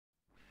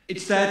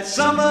It's that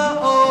summer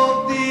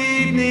of the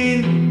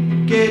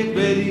evening, get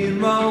ready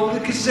and roll the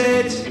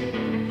cassette.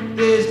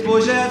 There's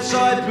boys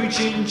outside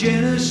preaching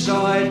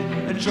genocide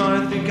and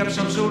trying to think up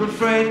some sort of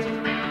threat.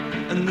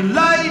 And the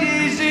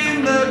ladies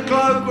in the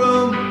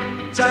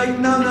cloakroom take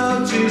no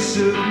notice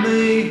of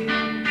me.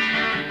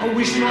 I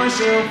wish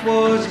myself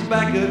was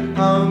back at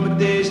home, but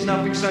there's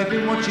nothing safe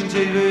in watching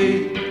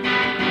TV.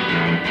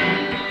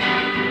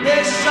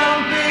 There's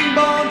something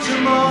born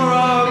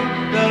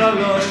tomorrow that I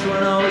lost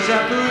when I was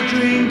out for a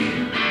drink.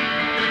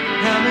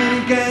 How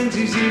many gangs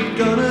is it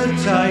gonna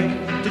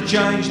take to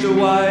change the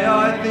way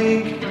I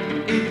think?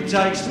 It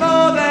takes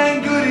more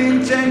than good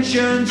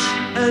intentions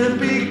and a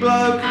big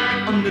bloke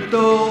on the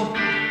door.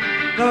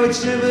 Though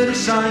it's never the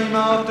same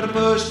after the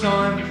first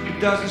time, it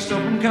doesn't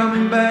stop them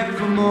coming back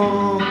for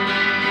more.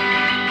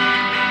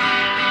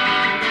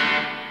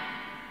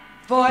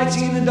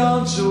 Fighting in the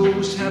dance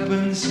halls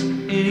happens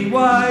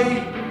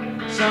anyway.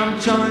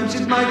 Sometimes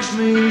it makes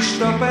me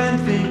stop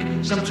and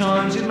think,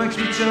 sometimes it makes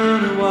me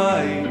turn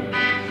away.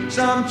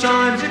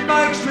 Sometimes it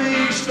makes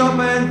me stop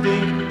and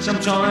think,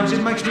 sometimes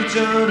it makes me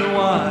turn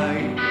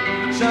away.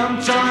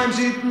 Sometimes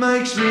it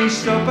makes me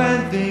stop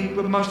and think,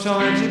 but most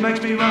times it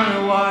makes me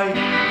run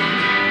away.